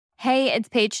Hey, it's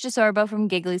Paige DeSorbo from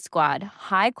Giggly Squad.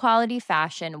 High quality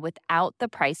fashion without the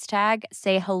price tag.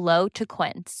 Say hello to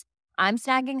Quince. I'm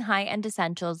snagging high-end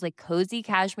essentials like cozy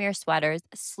cashmere sweaters,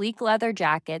 sleek leather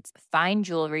jackets, fine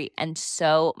jewelry, and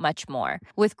so much more.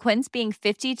 With Quince being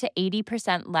 50 to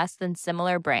 80% less than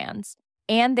similar brands.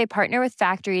 And they partner with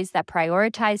factories that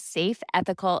prioritize safe,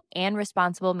 ethical, and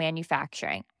responsible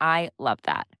manufacturing. I love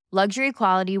that. Luxury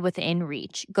quality within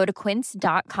reach. Go to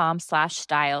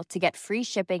quince.com/style to get free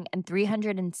shipping and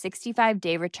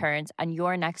 365-day returns on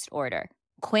your next order.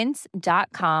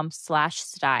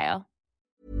 Quince.com/style.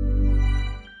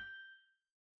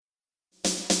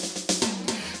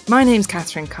 My name's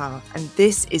Catherine Carr, and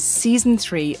this is Season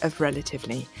 3 of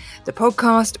Relatively, the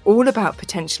podcast all about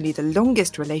potentially the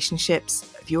longest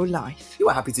relationships of your life. You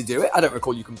were happy to do it. I don't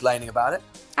recall you complaining about it.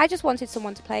 I just wanted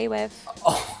someone to play with.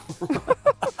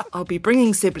 I'll be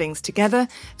bringing siblings together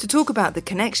to talk about the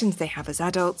connections they have as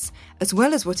adults, as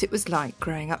well as what it was like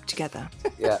growing up together.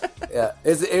 Yeah.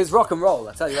 It was rock and roll,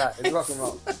 I tell you that. It was rock and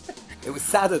roll. It was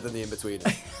sadder than the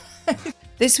In-Betweeners.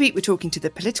 This week we're talking to the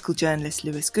political journalist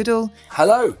Lewis Goodall.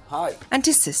 Hello, hi. And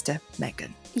his sister,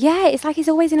 Megan. Yeah, it's like he's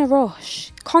always in a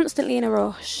rush. Constantly in a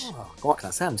rush. Oh, what can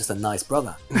I say? I'm just a nice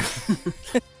brother.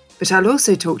 But I'll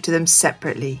also talk to them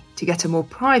separately to get a more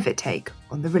private take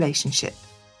on the relationship.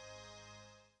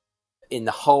 In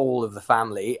the whole of the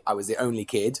family, I was the only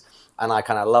kid, and I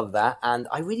kind of loved that, and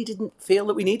I really didn't feel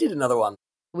that we needed another one.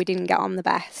 We didn't get on the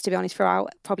best, to be honest,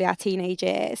 throughout probably our teenage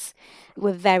years.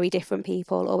 We're very different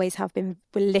people, always have been.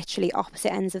 We're literally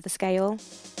opposite ends of the scale.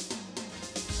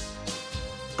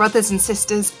 Brothers and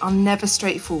sisters are never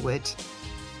straightforward.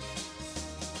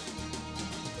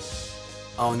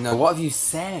 Oh no, what have you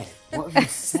said? What have you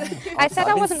said? I said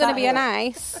I wasn't going to be a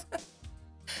nice.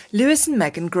 Lewis and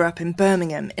Megan grew up in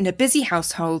Birmingham in a busy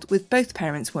household with both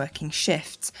parents working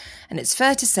shifts, and it's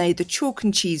fair to say the chalk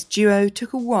and cheese duo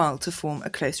took a while to form a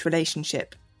close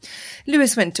relationship.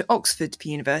 Lewis went to Oxford for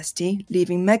university,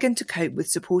 leaving Megan to cope with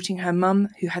supporting her mum,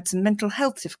 who had some mental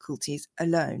health difficulties,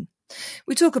 alone.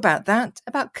 We talk about that,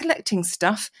 about collecting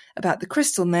stuff, about the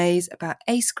Crystal Maze, about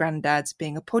ace granddads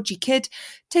being a podgy kid,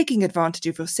 taking advantage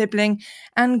of your sibling,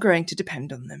 and growing to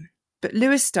depend on them. But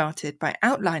Lewis started by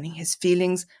outlining his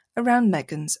feelings around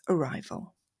Megan's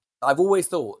arrival. I've always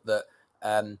thought that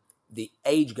the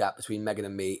age gap between Megan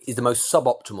and me is the most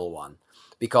suboptimal one,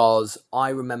 because I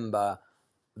remember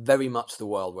very much the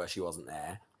world where she wasn't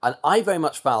there. And I very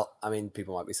much felt, I mean,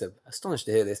 people might be so astonished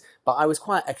to hear this, but I was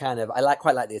quite a kind of,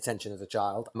 quite like the attention as a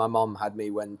child. My mom had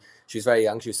me when she was very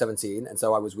young, she was 17, and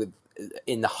so I was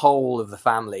in the whole of the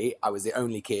family, I was the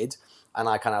only kid, and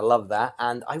I kind of loved that,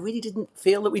 and I really didn't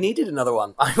feel that we needed another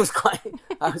one. I was quite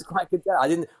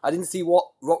content. I didn't see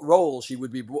what role she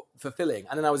would be fulfilling,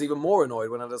 and then I was even more annoyed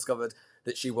when I discovered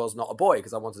that she was not a boy,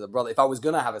 because I wanted a brother. If I was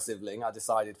going to have a sibling, I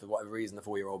decided for whatever reason, the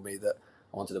 4-year-old me, that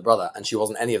I wanted a brother, and she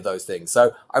wasn't any of those things.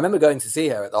 So I remember going to see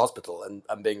her at the hospital and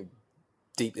being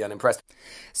deeply unimpressed.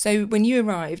 So when you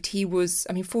arrived, he was,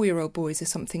 4-year-old boys are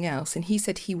something else, and he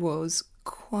said he was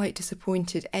quite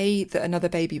disappointed, A, that another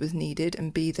baby was needed,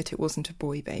 and B, that it wasn't a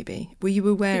boy baby. Were you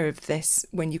aware of this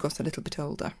when you got a little bit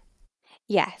older?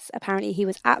 Yes, apparently he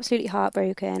was absolutely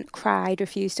heartbroken, cried,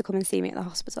 refused to come and see me at the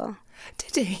hospital.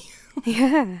 Did he?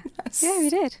 Yeah. Yeah, he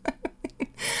did.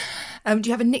 Do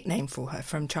you have a nickname for her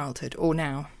from childhood or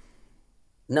now?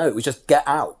 No, it was just get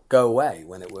out, go away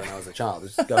when I was a child. It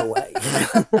was just go away.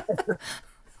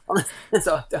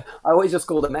 So I always just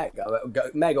called her Meg.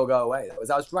 Meg or go away. I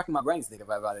was racking my brains to think if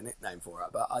I ever had a nickname for her,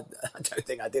 but I don't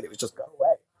think I did. It was just go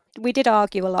away. We did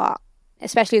argue a lot,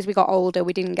 especially as we got older.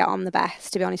 We didn't get on the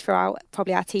best, to be honest, throughout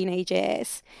probably our teenage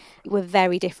years. We're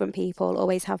very different people,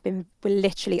 always have been. We're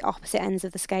literally opposite ends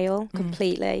of the scale,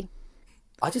 completely.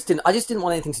 I just didn't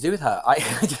want anything to do with her.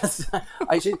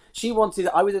 She wanted.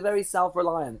 I was a very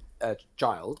self-reliant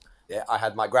child. Yeah, I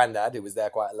had my granddad who was there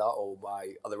quite a lot, or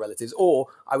my other relatives, or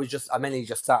I mainly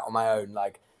just sat on my own,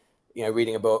 like, you know,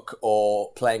 reading a book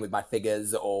or playing with my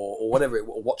figures or whatever,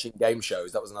 or watching game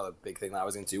shows. That was another big thing that I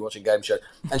was into, watching game shows.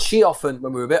 And she often,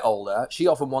 when we were a bit older, she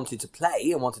often wanted to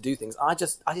play and want to do things. I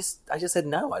just said,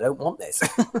 no, I don't want this.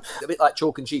 A bit like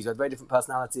chalk and cheese. We had very different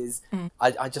personalities.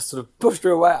 I just sort of pushed her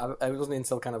away. It wasn't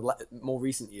until kind of more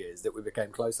recent years that we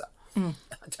became closer.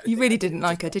 You really didn't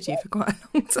like her, did you, for quite a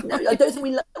long time? No, I don't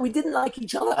think we didn't like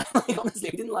each other.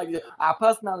 Honestly, we didn't like each other. Our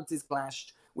personalities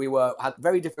clashed. We had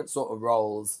very different sort of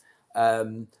roles.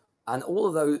 And all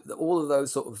of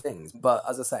those sort of things, but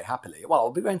as I say, happily. Well,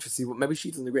 I'll be very interested to see maybe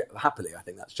she doesn't agree. Happily, I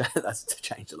think that's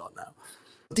changed a lot now.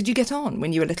 Did you get on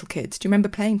when you were little kids? Do you remember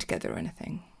playing together or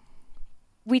anything?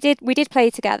 We did play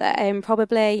together.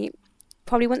 Probably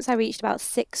once I reached about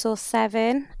 6 or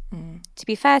 7. To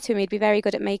be fair to him, he'd be very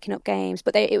good at making up games,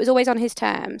 but it was always on his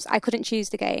terms. I couldn't choose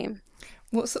the game.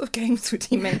 What sort of games would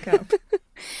he make up?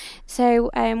 So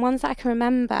ones that I can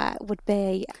remember would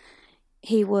be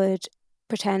he would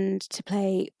pretend to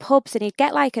play pubs, and he'd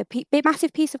get like a big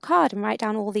massive piece of card and write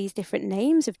down all these different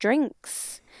names of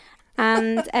drinks.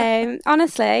 And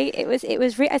honestly, it was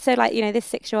so like, you know, this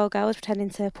 6-year-old girl was pretending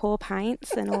to pour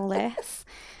pints and all this.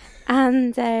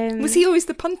 And was he always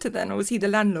the punter then, or was he the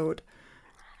landlord?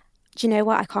 Do you know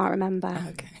what? I can't remember. Oh,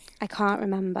 okay. I can't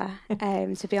remember,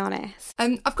 to be honest.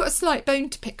 I've got a slight bone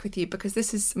to pick with you because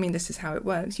this is how it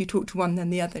works. You talk to one, then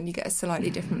the other, and you get a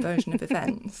slightly different version of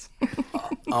events.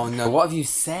 Oh no! What have you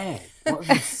said?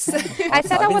 I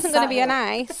said I wasn't going to be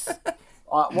nice.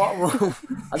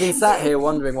 I've been sat here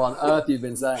wondering what on earth you've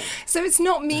been saying. So it's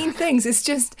not mean things. It's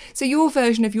just so your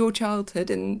version of your childhood,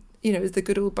 and you know, as the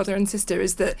good old brother and sister,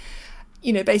 is that,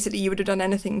 you know, basically you would have done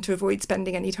anything to avoid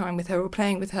spending any time with her or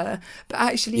playing with her. But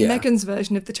actually, Megan's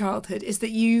version of the childhood is that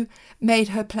you made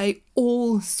her play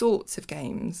all sorts of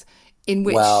games in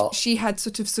which she had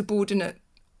sort of subordinate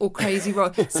or crazy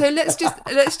roles. So let's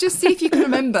just see if you can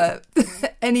remember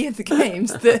any of the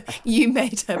games that you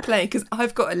made her play, because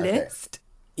I've got a list.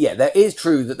 Yeah, there is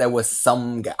true that there was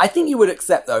some. I think you would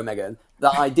accept, though, Megan,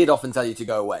 that I did often tell you to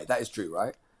go away. That is true,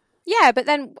 right? Yeah, but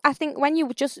then I think when you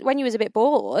was a bit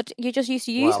bored, you just used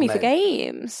to use me for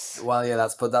games. Well, yeah,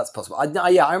 that's possible.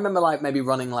 I remember like maybe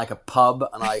running like a pub,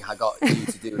 and I got you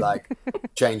to do like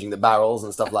changing the barrels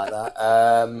and stuff like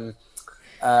that.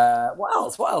 What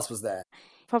else? What else was there?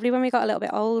 Probably when we got a little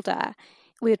bit older,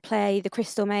 we would play the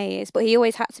Crystal Maze, but he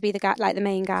always had to be the guy, like the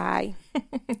main guy,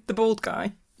 the bald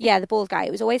guy. Yeah, the bald guy.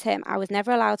 It was always him. I was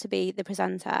never allowed to be the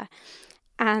presenter.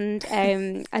 And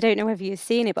I don't know whether you've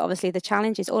seen it, but obviously the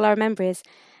challenges, all I remember is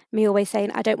me always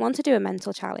saying, I don't want to do a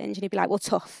mental challenge. And he'd be like, well,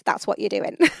 tough, that's what you're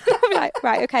doing. I'd be like,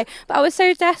 right, okay. But I was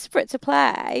so desperate to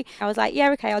play. I was like,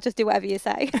 yeah, okay, I'll just do whatever you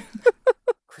say.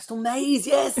 Crystal Maze,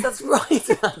 yes, that's right.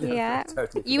 Yeah.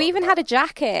 You even had a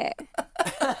jacket.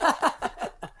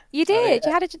 You did.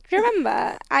 You had do you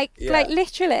remember? Like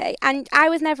literally. And I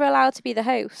was never allowed to be the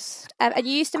host. And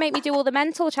you used to make me do all the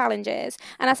mental challenges.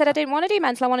 And I said, I didn't want to do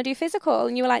mental, I want to do physical.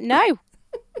 And you were like, no.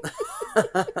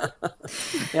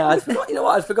 Yeah, I'd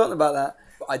forgotten about that.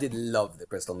 But I did love the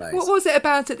Crystal Maze. What was it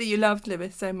about it that you loved,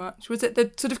 Lewis, so much? Was it the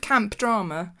sort of camp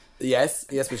drama? Yes,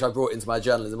 which I brought into my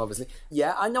journalism, obviously.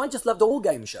 Yeah, I know. I just loved all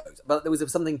game shows, but there was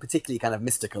something particularly kind of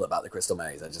mystical about the Crystal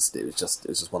Maze. It was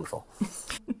just wonderful.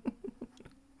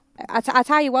 I'll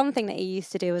tell you one thing that he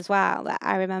used to do as well that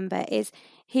I remember is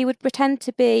he would pretend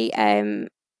to be a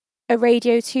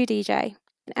Radio 2 DJ,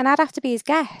 and I'd have to be his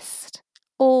guest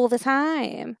all the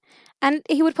time. And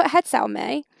he would put a headset on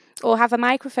me or have a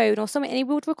microphone or something, and he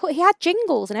would record. He had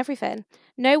jingles and everything.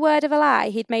 No word of a lie,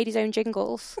 he'd made his own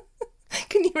jingles.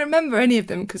 Can you remember any of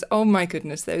them? Because, oh my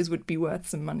goodness, those would be worth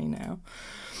some money now.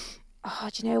 Oh,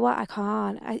 do you know what? I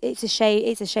can't. It's a shame.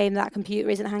 It's a shame that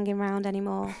computer isn't hanging around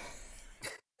anymore.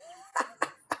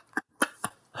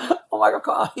 Oh my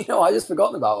God, I just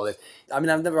forgotten about all this. I mean,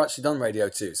 I've never actually done Radio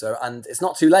 2, and it's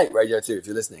not too late, Radio 2, if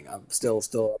you're listening. I'm still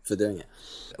up for doing it.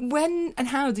 When and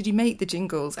how did you make the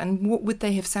jingles, and what would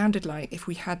they have sounded like if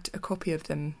we had a copy of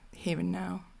them here and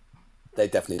now? They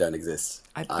definitely don't exist.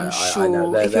 I'm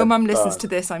sure. If your mum listens to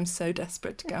this, I'm so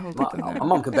desperate to get hold of them now. My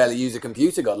mum could barely use a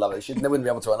computer, God love it. They wouldn't be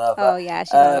able to unearth that. Oh yeah,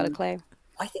 she's not got a clue.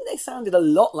 I think they sounded a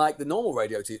lot like the normal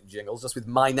Radio 2 jingles, just with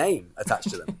my name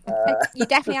attached to them. You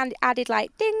definitely added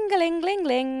like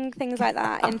ding-a-ling-ling-ling, things like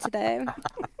that into them.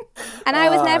 And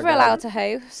I was never allowed to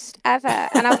host, ever.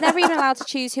 And I was never even allowed to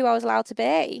choose who I was allowed to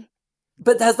be.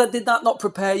 But did that not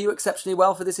prepare you exceptionally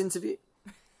well for this interview?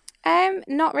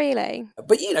 Not really.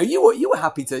 But you were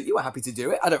happy to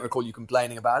do it. I don't recall you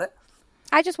complaining about it.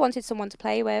 I just wanted someone to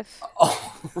play with.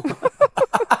 Oh.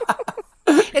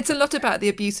 It's a lot about the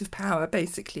abuse of power,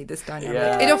 basically, this dynamic.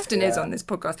 Yeah, it often is on this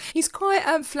podcast. He's quite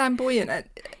flamboyant,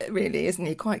 really, isn't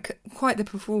he? Quite the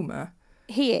performer.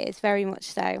 He is, very much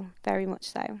so. Very much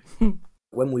so.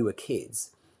 When we were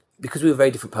kids, because we were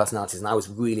very different personalities, and I was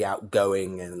really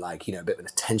outgoing and a bit of an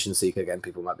attention seeker, again,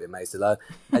 people might be amazed to learn,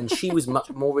 and she was much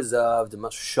more reserved and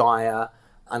much shyer,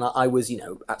 and I was,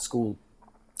 at school,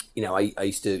 I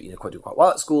used to, do quite well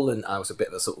at school, and I was a bit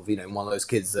of a sort of, one of those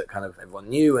kids that kind of everyone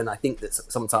knew, and I think that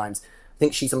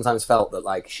she sometimes felt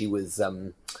that, she was...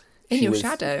 in your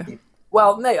shadow.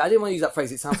 Well, no, I didn't want to use that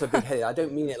phrase. It sounds so big-headed. I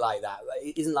don't mean it like that.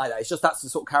 It isn't like that. It's just that's the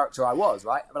sort of character I was,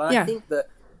 right? But I think that...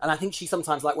 And I think she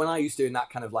sometimes, when I used to in that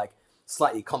kind of,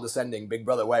 slightly condescending big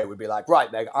brother way, would be like,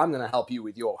 right, Meg, I'm going to help you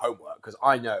with your homework, because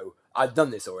I know I've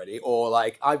done this already, or,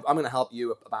 I'm going to help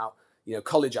you about...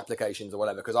 college applications or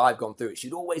whatever, because I've gone through it,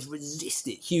 she'd always resist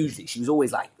it hugely. She was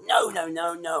always like, no,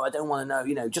 I don't want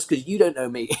to know, just because you don't know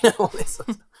me, all this sort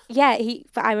of stuff. Yeah,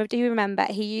 but I do remember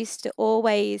he used to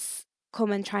always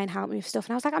come and try and help me with stuff.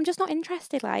 And I was like, I'm just not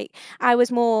interested. Like, I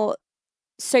was more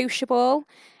sociable,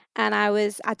 and I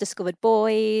discovered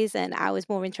boys, and I was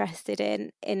more interested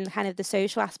in kind of the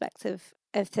social aspects of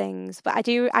things. But I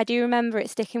do remember it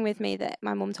sticking with me that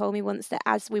my mum told me once that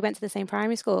as we went to the same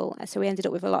primary school, so we ended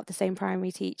up with a lot of the same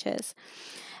primary teachers,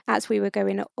 as we were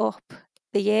going up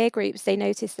the year groups, they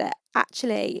noticed that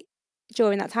actually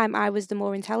during that time I was the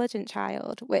more intelligent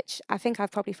child, which I think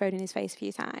I've probably thrown in his face a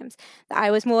few times, that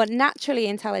I was more naturally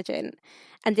intelligent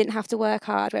and didn't have to work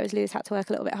hard, whereas Lewis had to work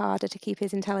a little bit harder to keep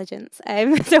his intelligence.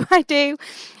 So I do.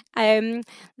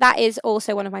 That is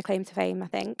also one of my claims to fame, I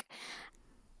think.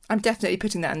 I'm definitely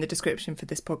putting that in the description for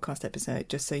this podcast episode,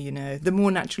 just so you know. The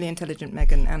more naturally intelligent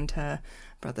Meghan and her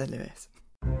brother Lewis.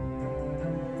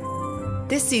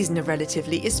 This season of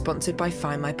Relatively is sponsored by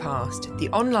Find My Past, the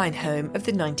online home of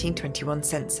the 1921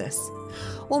 census.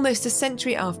 Almost a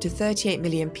century after 38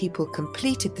 million people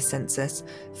completed the census,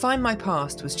 Find My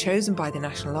Past was chosen by the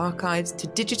National Archives to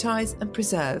digitise and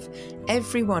preserve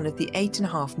every one of the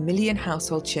 8.5 million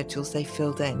household schedules they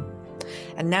filled in.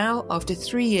 And now, after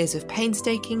 3 years of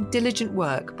painstaking, diligent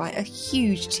work by a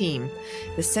huge team,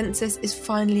 the census is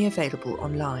finally available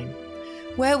online.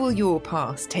 Where will your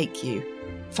past take you?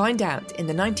 Find out in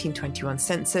the 1921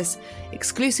 census,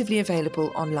 exclusively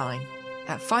available online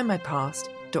at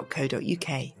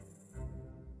findmypast.co.uk.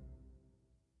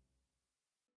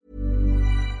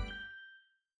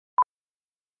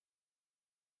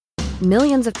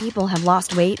 Millions of people have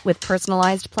lost weight with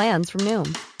personalized plans from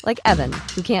Noom. Like Evan,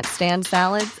 who can't stand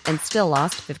salads and still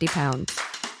lost 50 pounds.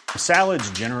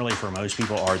 Salads generally for most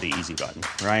people are the easy button,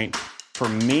 right? For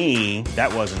me,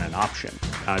 that wasn't an option.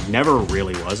 I never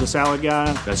really was a salad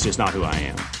guy. That's just not who I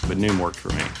am. But Noom worked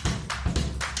for me.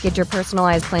 Get your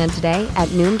personalized plan today at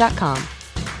Noom.com.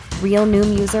 Real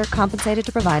Noom user compensated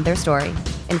to provide their story.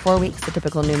 In 4 weeks, the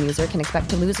typical Noom user can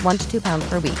expect to lose 1 to 2 pounds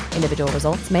per week. Individual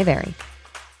results may vary.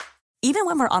 Even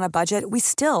when we're on a budget, we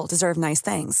still deserve nice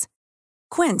things.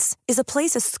 Quince is a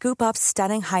place to scoop up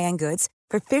stunning high-end goods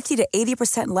for 50 to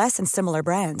 80% less than similar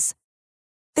brands.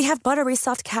 They have buttery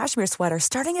soft cashmere sweaters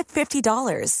starting at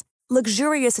 $50,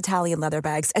 luxurious Italian leather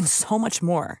bags, and so much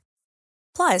more.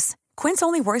 Plus, Quince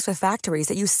only works with factories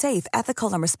that use safe,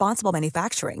 ethical, and responsible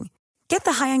manufacturing. Get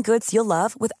the high-end goods you'll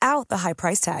love without the high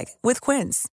price tag with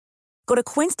Quince. Go to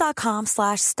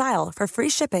quince.com/style for free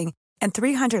shipping and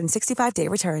 365-day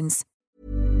returns.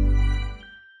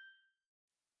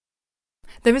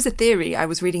 There is a theory I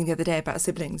was reading the other day about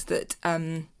siblings that,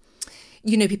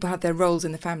 people have their roles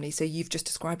in the family. So you've just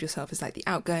described yourself as like the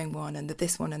outgoing one and the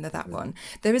this one and the that one.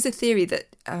 There is a theory that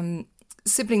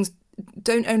siblings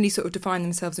don't only sort of define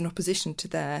themselves in opposition to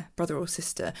their brother or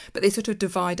sister, but they sort of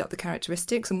divide up the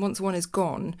characteristics. And once one is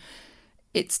gone,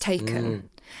 it's taken.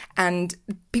 And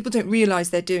people don't realise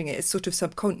they're doing it. It's sort of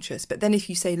subconscious. But then if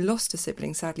you say lost a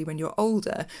sibling, sadly, when you're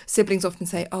older, siblings often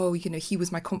say, oh, he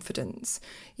was my confidence.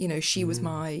 She was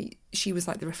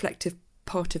like the reflective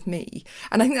part of me.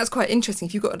 And I think that's quite interesting.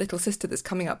 If you've got a little sister that's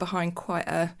coming up behind quite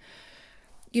a,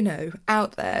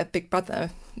 out there big brother,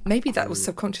 maybe that was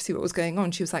subconsciously what was going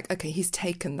on. She was like, okay, he's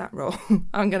taken that role.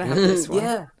 I'm going to have this one.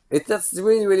 Yeah. That's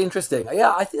really, really interesting.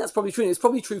 Yeah, I think that's probably true. It's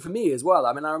probably true for me as well.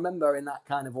 I mean, I remember in that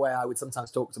kind of way, I would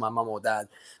sometimes talk to my mum or dad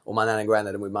or my nan and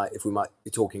granddad, and we might be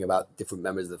talking about different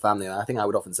members of the family. And I think I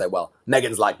would often say, well,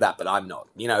 Meghan's like that, but I'm not,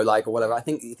 or whatever. I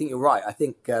think you're right. I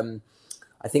think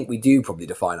we do probably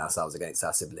define ourselves against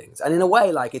our siblings. And in a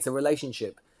way, like, it's a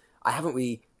relationship I haven't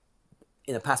really,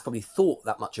 in the past, probably thought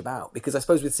that much about, because I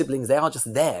suppose with siblings, they are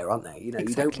just there, aren't they?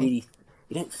 Exactly.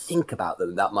 You don't think about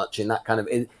them that much in that kind of,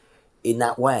 in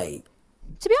that way.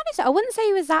 To be honest, I wouldn't say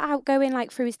he was that outgoing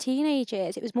like through his teenage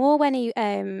years. It was more when he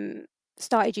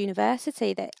started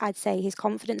university that I'd say his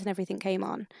confidence and everything came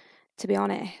on, to be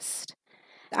honest.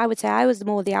 I would say I was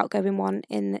more the outgoing one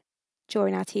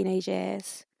during our teenage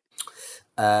years.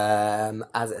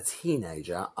 As a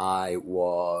teenager, I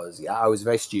was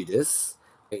very studious,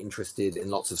 interested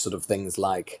in lots of sort of things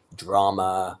like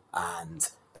drama and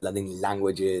learning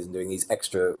languages and doing these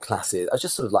extra classes. I was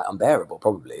just sort of like unbearable,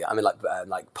 probably. I mean,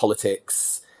 like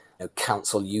politics,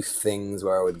 council youth things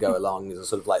where I would go along as a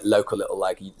sort of like local little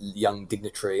like young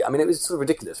dignitary. I mean, it was sort of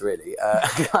ridiculous, really.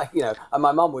 And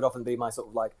my mum would often be my sort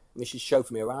of like, she'd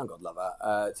chauffeur me around, God love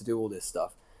her, to do all this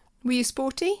stuff. Were you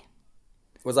sporty?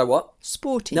 Was I what?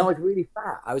 Sporty. No, I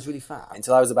was really fat.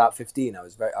 Until I was about 15, I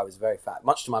was very fat,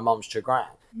 much to my mum's chagrin.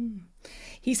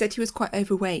 He said he was quite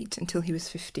overweight until he was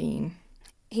 15.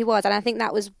 He was, and I think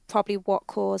that was probably what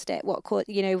caused it,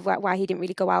 why he didn't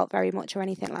really go out very much or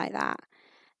anything like that.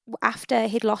 After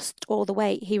he'd lost all the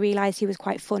weight, he realised he was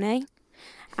quite funny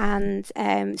and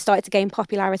started to gain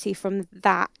popularity from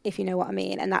that, if you know what I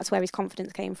mean, and that's where his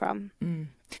confidence came from. Mm.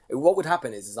 What would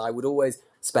happen is I would always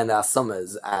spend our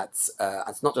summers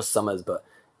it's not just summers, but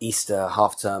Easter,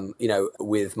 half-term,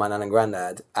 with my nan and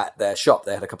granddad at their shop.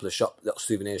 They had a couple of little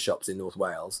souvenir shops in North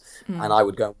Wales, and I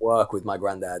would go and work with my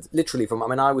granddad, literally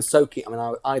I was so keen,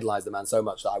 I idolised the man so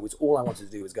much that all I wanted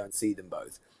to do was go and see them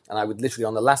both. And I would literally,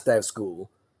 on the last day of school,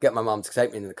 get my mum to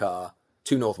take me in the car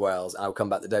to North Wales, and I would come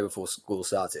back the day before school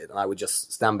started, and I would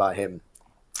just stand by him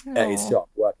at his shop,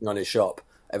 working on his shop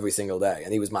every single day.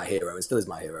 And he was my hero, and still is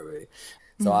my hero, really.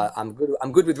 So I'm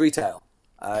good with retail.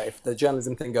 If the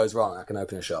journalism thing goes wrong, I can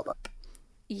open a shop.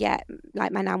 Yeah,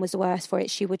 like my nan was the worst for it.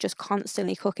 She would just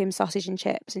constantly cook him sausage and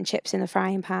chips in the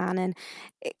frying pan. And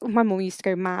my mum used to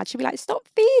go mad. She'd be like, stop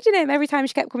feeding him. Every time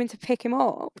she kept coming to pick him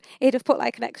up, he'd have put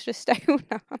like an extra stone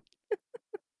on.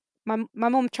 My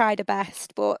mum tried her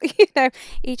best, but,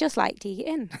 he just liked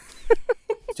eating.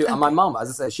 And my mum, as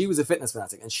I say, she was a fitness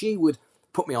fanatic, and she would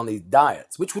put me on these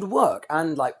diets, which would work,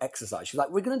 and like exercise. She was like,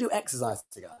 we're going to do exercise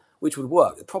together, which would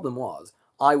work. The problem was,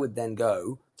 I would then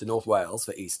go to North Wales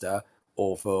for Easter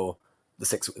or for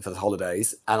the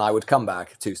holidays, and I would come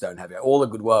back 2 stone heavier. All the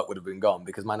good work would have been gone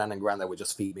because my nan and granddad would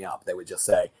just feed me up. They would just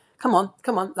say, come on,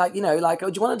 oh, do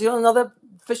you want to do another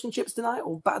fish and chips tonight,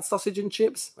 or bad sausage and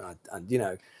chips?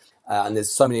 And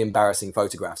there's so many embarrassing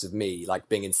photographs of me, like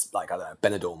being in, like, I don't know,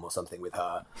 Benidorm or something with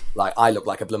her. Like, I look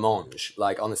like a blancmange.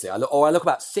 Like, honestly, I look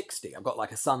about 60. I've got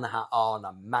like a sun hat on.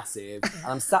 I'm massive, and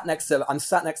I'm sat next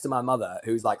to my mother,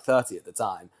 who's like 30 at the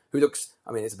time, who looks.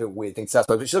 I mean, it's a bit weird thing to say,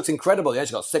 but she looks incredible.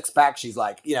 She's got a 6-pack. She's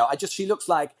like, she looks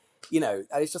like,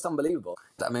 it's just unbelievable.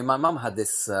 I mean, my mum had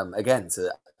this again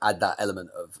to add that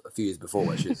element of a few years before,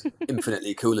 where she was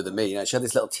infinitely cooler than me. She had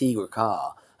this little Tigre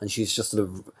car, and she's just sort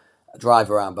of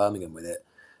drive around Birmingham with it,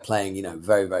 playing,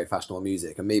 very, very fashionable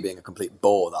music, and me being a complete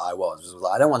bore that I was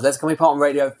like, I don't want this. Can we put on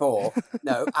Radio 4?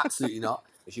 No, absolutely not.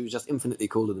 She was just infinitely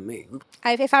cooler than me.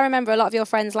 If I remember, a lot of your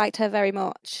friends liked her very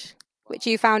much, which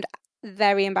you found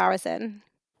very embarrassing.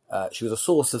 She was a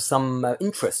source of some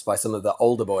interest by some of the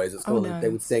older boys at school. Oh, no. They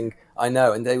would sing, I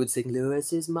know, and they would sing,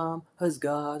 Lewis's mum has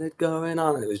got it going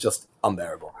on, and it was just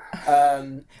unbearable.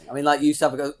 Like, you used to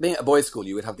have, being at a boys' school,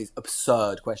 you would have these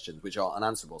absurd questions which are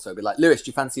unanswerable. So it'd be like, Lewis, do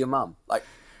you fancy your mum? Like,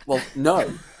 well, no.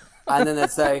 And then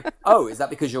they'd say, oh, is that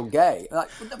because you're gay? Like,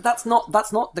 that's not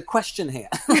the question here.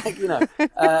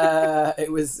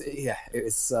 It was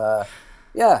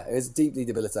deeply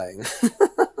debilitating.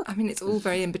 I mean, it's all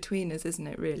very in-betweeners, isn't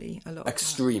it, really? A lot.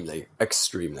 Extremely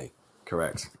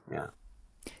correct, yeah.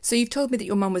 So you've told me that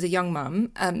your mum was a young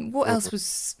mum. What else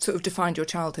was sort of defined your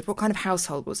childhood? What kind of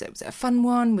household was it? Was it a fun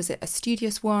one? Was it a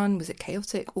studious one? Was it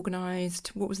chaotic,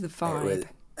 organised? What was the vibe?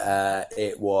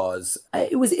 It was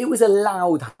a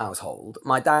loud household.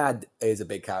 My dad is a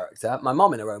big character. My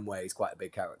mum, in her own way, is quite a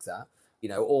big character.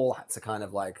 All had to kind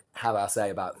of like have our say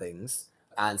about things,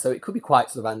 and so it could be quite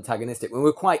sort of antagonistic. We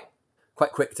were quite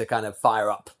quick to kind of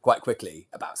fire up quite quickly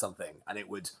about something,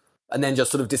 and then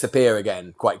just sort of disappear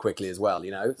again quite quickly as well.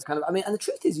 It's kind of, I mean, and the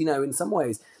truth is, in some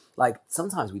ways, like,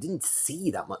 sometimes we didn't see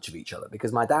that much of each other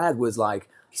because my dad was like,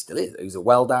 he still is, he was a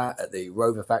welder at the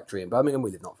Rover factory in Birmingham.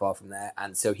 We live not far from there.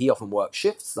 And so he often worked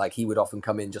shifts. Like, he would often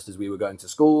come in just as we were going to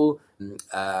school.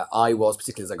 I was,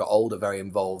 particularly as I got older, very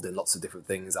involved in lots of different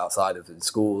things outside of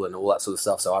school and all that sort of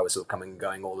stuff. So I was sort of coming and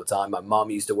going all the time. My mum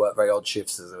used to work very odd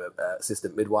shifts as an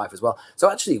assistant midwife as well.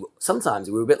 So actually, sometimes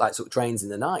we were a bit like sort of trains in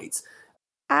the night.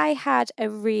 I had a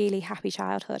really happy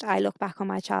childhood. I look back on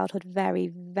my childhood very,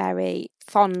 very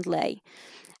fondly.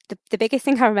 The biggest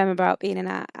thing I remember about being in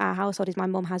our household is my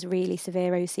mum has really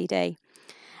severe OCD,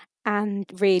 and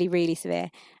really, really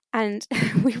severe. And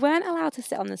we weren't allowed to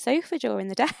sit on the sofa during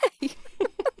the day. We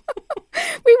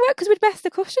weren't, because we'd mess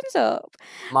the cushions up.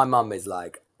 My mum is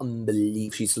like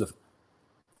she's sort of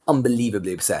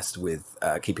unbelievably obsessed with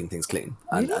keeping things clean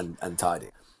and tidy.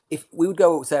 If we would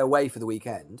go, say, away for the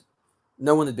weekend,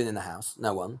 no one had been in the house,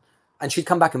 no one, and she'd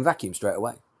come back and vacuum straight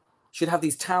away. She'd have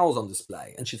these towels on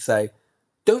display, and she'd say,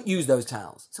 don't use those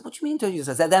towels. So what do you mean don't use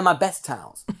those? They're my best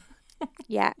towels.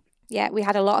 Yeah, we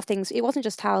had a lot of things. It wasn't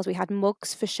just towels. We had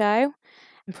mugs for show.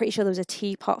 I'm pretty sure there was a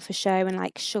teapot for show and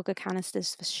like sugar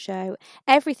canisters for show.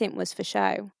 Everything was for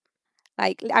show.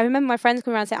 Like, I remember my friends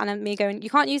coming around and me going, you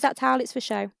can't use that towel, it's for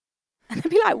show. And I'd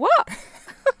be like, what?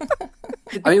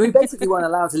 I mean, we basically weren't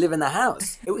allowed to live in the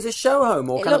house. It was a show home.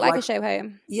 Or it kind looked of like a show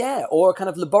home. Yeah, or a kind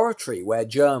of laboratory where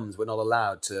germs were not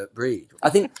allowed to breed. I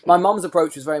think my mum's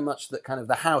approach was very much that kind of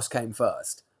the house came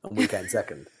first and we came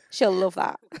second. She'll love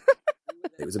that.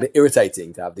 It was a bit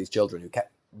irritating to have these children who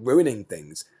kept ruining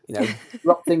things,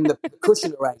 disrupting the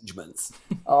cushion arrangements.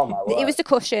 Oh my word. It was the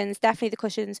cushions, definitely the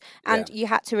cushions. And you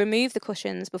had to remove the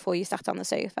cushions before you sat on the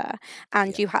sofa.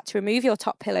 And you had to remove your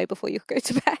top pillow before you could go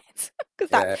to bed.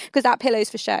 Because that pillow's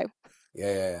for show.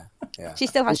 Yeah. She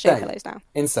still has show pillows now.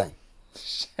 Insane.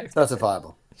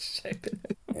 Certifiable. Show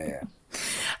pillows. Yeah.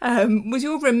 Was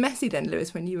your room messy then,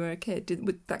 Lewis, when you were a kid?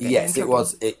 Would that get Yes, you in it trouble?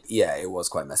 was. It was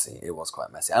quite messy. It was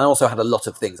quite messy. And I also had a lot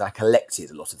of things. I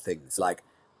collected a lot of things like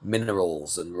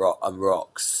minerals and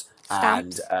rocks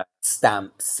Stamps. and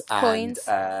stamps and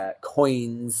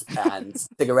coins and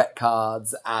cigarette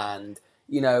cards and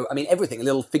everything.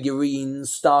 Little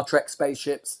figurines, Star Trek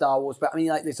spaceships, Star Wars. But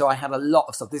so I had a lot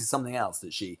of stuff. This is something else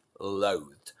that she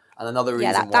loathed. And another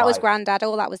reason that was Grandad.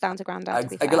 All that was down to Grandad, to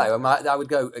be fair. I would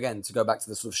go, again, to go back to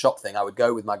the sort of shop thing, I would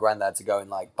go with my granddad to go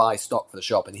and buy stock for the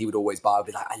shop, and he would always buy. I'd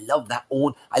be like, I love that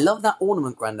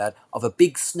ornament, Grandad, of a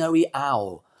big snowy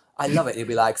owl. I love it. And he'd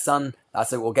be like, son, I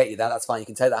said, we'll get you that. That's fine. You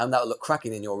can take that home. That'll look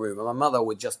cracking in your room. And my mother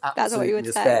would just absolutely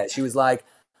despair. She's like,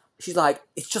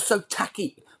 it's just so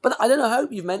tacky. But I don't know, I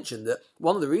hope you've mentioned that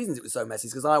one of the reasons it was so messy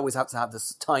is because I always have to have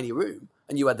this tiny room,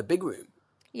 and you had the big room.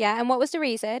 Yeah, and what was the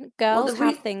reason? Girls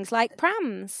have things like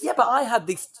prams. Yeah, but I had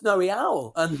the snowy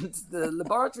owl and the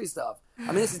laboratory stuff.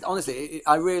 This is honestly,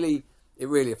 it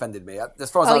really offended me. As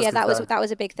far as I was concerned, that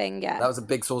was a big thing. Yeah, that was a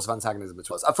big source of antagonism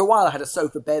between us. For a while, I had a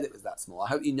sofa bed that was that small. I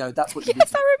hope you know that's what you did.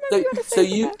 Yes, I remember. You had a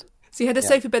sofa bed. So you had a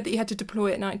sofa bed that you had to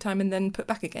deploy at night time and then put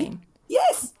back again.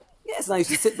 Yes, and I used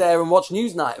to sit there and watch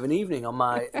Newsnight of an evening on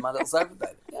my little sofa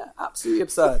bed. Yeah, absolutely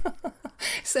absurd.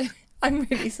 So I'm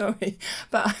really sorry,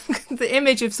 but the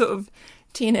image of sort of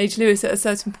teenage Lewis at a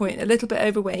certain point, a little bit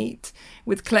overweight,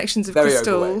 with collections of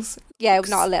crystals. Overweight. Yeah,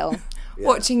 not a little. Yeah.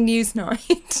 Watching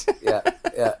Newsnight. Yeah.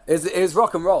 It was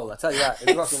rock and roll, I tell you that.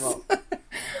 It was rock and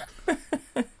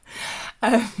roll.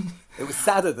 It was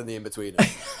sadder than the In-Betweener.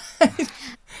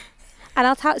 And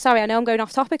I know I'm going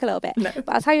off topic a little bit, but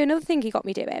I'll tell you another thing he got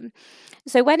me doing.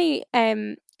 So when he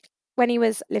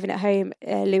was living at home,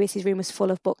 Lewis's room was full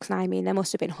of books, and I mean, there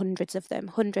must have been hundreds of them,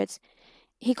 hundreds.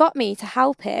 He got me to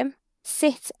help him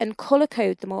sit and colour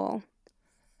code them all.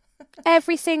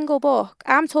 Every single book.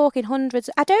 I'm talking hundreds.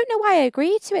 I don't know why I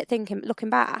agreed to it, looking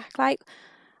back.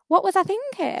 What was I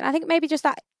thinking? I think maybe just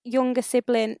that younger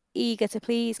sibling, eager to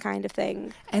please kind of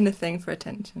thing. Anything for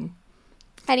attention.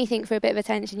 Anything for a bit of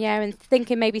attention, yeah. And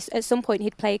thinking maybe at some point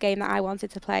he'd play a game that I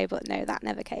wanted to play, but no, that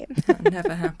never came. That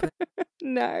never happened.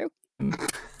 No. Do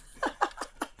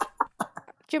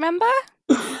you remember?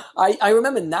 I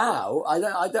remember now. I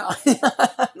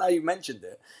don't. Now you mentioned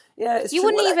it. Yeah, it's you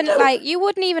true. You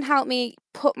wouldn't even help me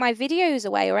put my videos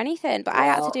away or anything, but I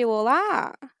had to do all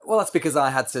that. Well, that's because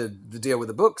I had to deal with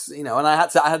the books, and I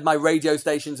had my radio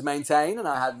station to maintain, and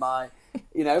I had my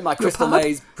my Crystal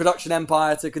Maze production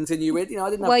empire to continue with. I didn't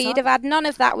have time. Well, you'd have had none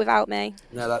of that without me.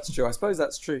 No, that's true. I suppose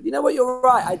that's true. You know what? You're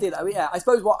right. I did. I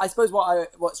suppose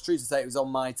what's true to say, it was on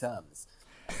my terms.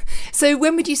 So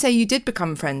when would you say you did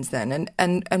become friends then,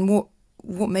 and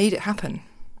what made it happen?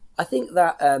 I think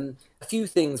that a few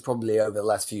things probably over the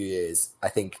last few years, I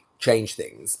think, changed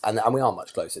things, and we are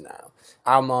much closer now.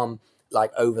 Our mum,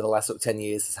 over the last sort of 10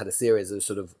 years, has had a series of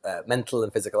sort of mental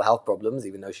and physical health problems,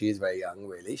 even though she is very young,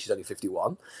 really. She's only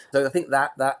 51. So I think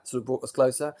that sort of brought us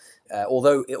closer,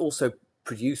 although it also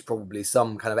produced probably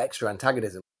some kind of extra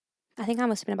antagonism. I think I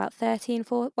must have been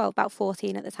about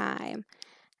 14 at the time.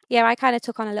 Yeah, I kind of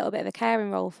took on a little bit of a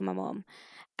caring role for my mum.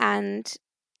 And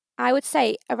I would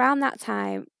say around that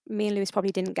time, me and Lewis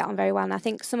probably didn't get on very well. And I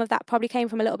think some of that probably came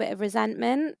from a little bit of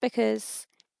resentment because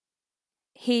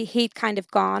he'd kind of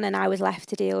gone and I was left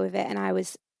to deal with it. And I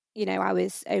was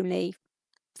only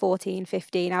 14,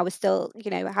 15. I was still,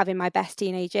 having my best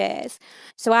teenage years.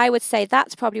 So I would say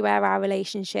that's probably where our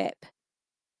relationship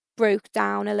broke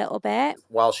down a little bit.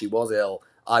 While she was ill,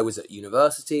 I was at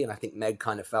university, and I think Meg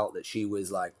kind of felt that she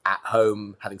was at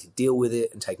home having to deal with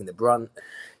it and taking the brunt.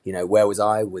 Where was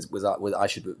I? I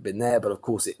should have been there, but of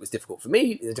course it was difficult for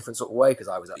me in a different sort of way because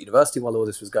I was at university while all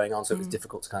this was going on, so it was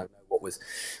difficult to kind of know what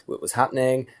was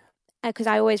happening. Because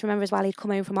I always remember as well, he'd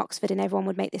come home from Oxford and everyone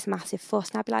would make this massive fuss,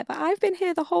 and I'd be like, but I've been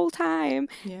here the whole time.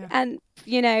 Yeah. And,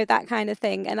 that kind of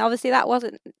thing. And obviously that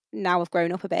wasn't, now I've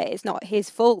grown up a bit, it's not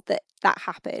his fault that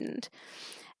happened.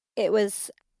 It was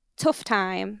tough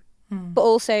time, but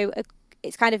also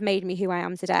it's kind of made me who I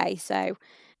am today. So,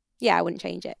 yeah, I wouldn't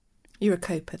change it. You're a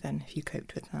coper then, if you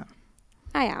coped with that.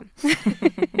 I am.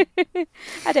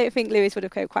 I don't think Lewis would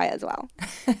have coped quite as well.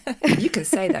 You can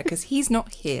say that because he's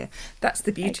not here. That's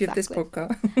the beauty of this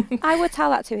podcast. I would tell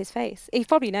that to his face. He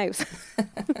probably knows.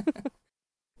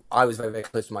 I was very, very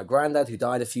close to my granddad, who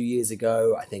died a few years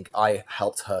ago. I think I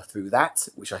helped her through that,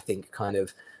 which I think kind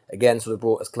of, again, sort of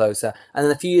brought us closer. And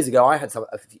then a few years ago, I had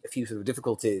a few sort of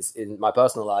difficulties in my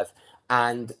personal life.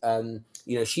 And,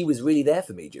 she was really there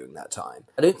for me during that time.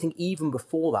 I don't think even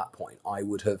before that point, I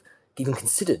would have even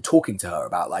considered talking to her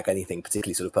about like anything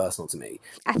particularly sort of personal to me.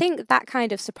 I think that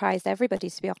kind of surprised everybody,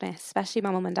 to be honest, especially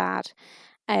my mum and dad.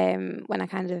 When I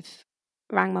kind of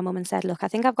rang my mum and said, look, I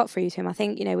think I've got through to him. I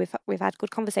think, we've had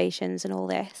good conversations and all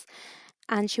this.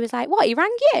 And she was like, what, he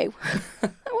rang you? I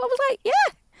was like,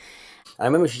 yeah. And I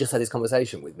remember she just had this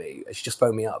conversation with me. She just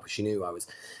phoned me up. She knew I was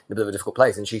in a bit of a difficult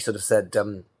place. And she sort of said,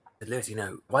 Lewis,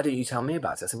 why don't you tell me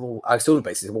about it? I said, well, I sort of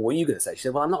basically said, well, what are you going to say? She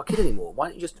said, well, I'm not a kid anymore. Why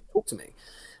don't you just talk to me?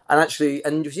 And she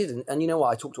didn't. And you know what?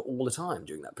 I talked to her all the time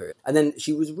during that period. And then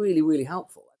she was really, really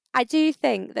helpful. I do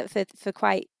think that for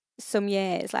quite some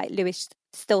years, like Lewis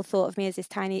still thought of me as his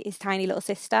tiny little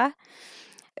sister.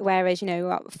 Whereas, I'm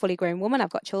a fully grown woman, I've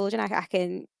got children,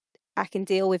 I can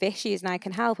deal with issues and I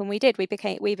can help. And we did. We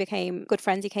became good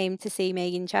friends. He came to see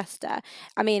me in Chester.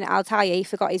 I mean, I'll tell you, he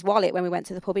forgot his wallet when we went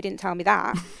to the pub. He didn't tell me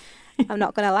that. I'm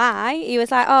not going to lie. He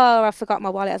was like, oh, I forgot my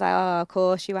wallet. I was like, oh, of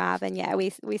course you have. And yeah,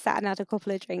 we sat and had a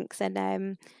couple of drinks. And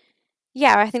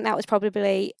I think that was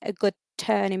probably a good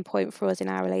turning point for us in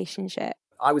our relationship.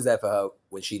 I was there for her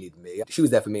when she needed me. She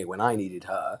was there for me when I needed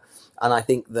her. And I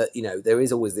think that, there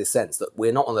is always this sense that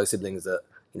we're not one of those siblings that,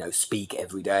 speak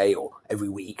every day or every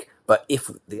week. But if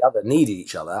the other needed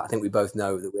each other, I think we both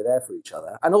know that we're there for each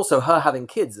other. And also her having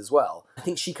kids as well. I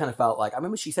think she kind of felt like, I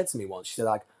remember she said to me once, she said,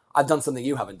 like, I've done something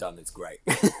you haven't done. It's great.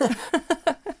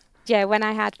 Yeah, when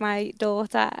I had my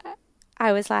daughter,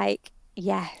 I was like,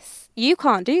 yes, you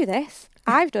can't do this.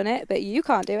 I've done it, but you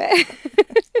can't do it.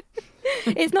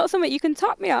 It's not something you can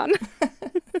top me on.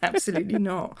 Absolutely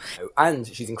not. And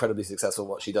she's incredibly successful at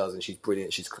what she does, and she's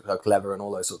brilliant, she's so clever and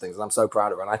all those sort of things, and I'm so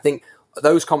proud of her. And I think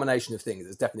those combination of things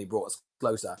has definitely brought us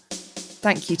closer.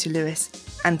 Thank you to Lewis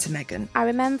and to Megan. I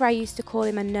remember I used to call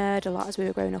him a nerd a lot as we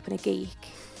were growing up and a geek.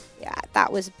 Yeah,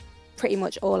 that was pretty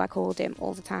much all I called him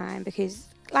all the time because,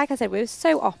 like I said, we were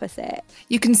so opposite.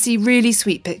 You can see really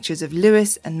sweet pictures of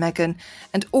Lewis and Megan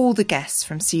and all the guests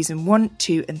from season 1,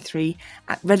 2 and 3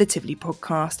 at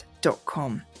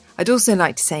relativelypodcast.com. I'd also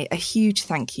like to say a huge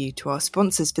thank you to our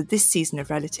sponsors for this season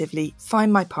of Relatively,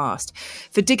 Find My Past,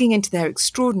 for digging into their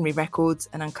extraordinary records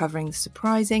and uncovering the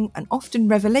surprising and often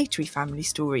revelatory family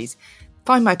stories.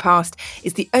 Find My Past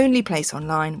is the only place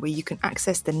online where you can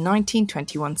access the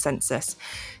 1921 census.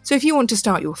 So if you want to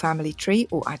start your family tree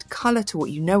or add colour to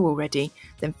what you know already,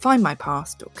 then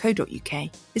findmypast.co.uk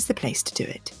is the place to do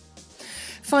it.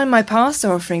 Find My Past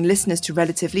are offering listeners to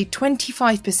Relatively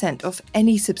 25% off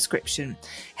any subscription.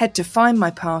 Head to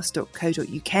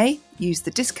findmypast.co.uk, use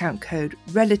the discount code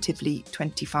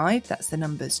RELATIVELY25, that's the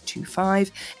numbers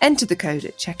 25, enter the code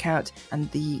at checkout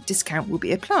and the discount will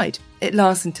be applied. It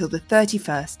lasts until the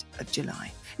 31st of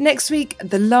July. Next week,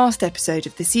 the last episode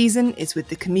of the season is with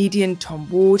the comedian Tom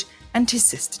Ward and his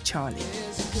sister Charlie.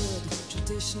 There's a good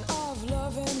tradition of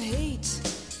love and hate,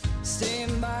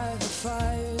 staying by the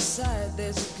fireside.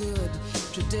 There's a good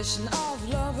tradition of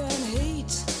love and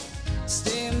hate,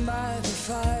 staying by the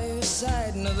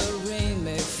fireside. Now the rain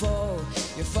may fall,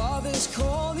 your father's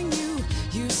calling you,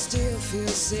 you still feel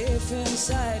safe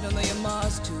inside. Although your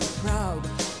mom's too proud,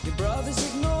 your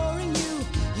brother's ignoring you,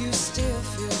 you still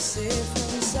feel safe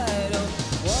inside. Oh,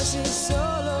 was it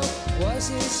solo?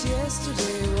 Was it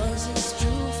yesterday? Was it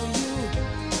true for you?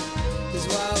 'Cause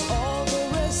while all the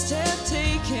rest have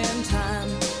taken time,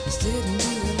 this didn't do a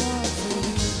lot for you.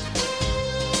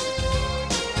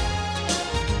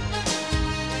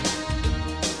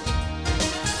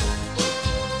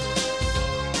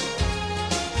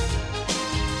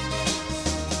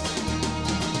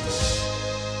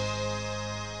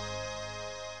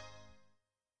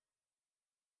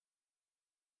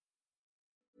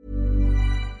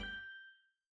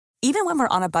 Even when we're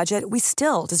on a budget, we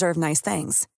still deserve nice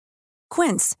things.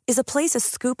 Quince is a place to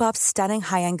scoop up stunning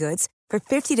high-end goods for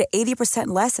 50 to 80%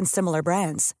 less than similar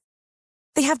brands.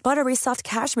 They have buttery soft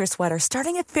cashmere sweaters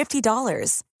starting at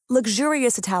 $50,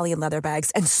 luxurious Italian leather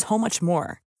bags, and so much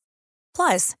more.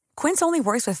 Plus, Quince only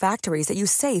works with factories that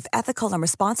use safe, ethical, and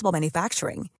responsible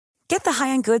manufacturing. Get the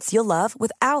high-end goods you'll love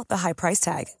without the high price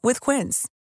tag with Quince.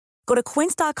 Go to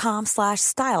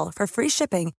quince.com/style for free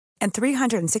shipping and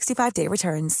 365-day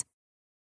returns.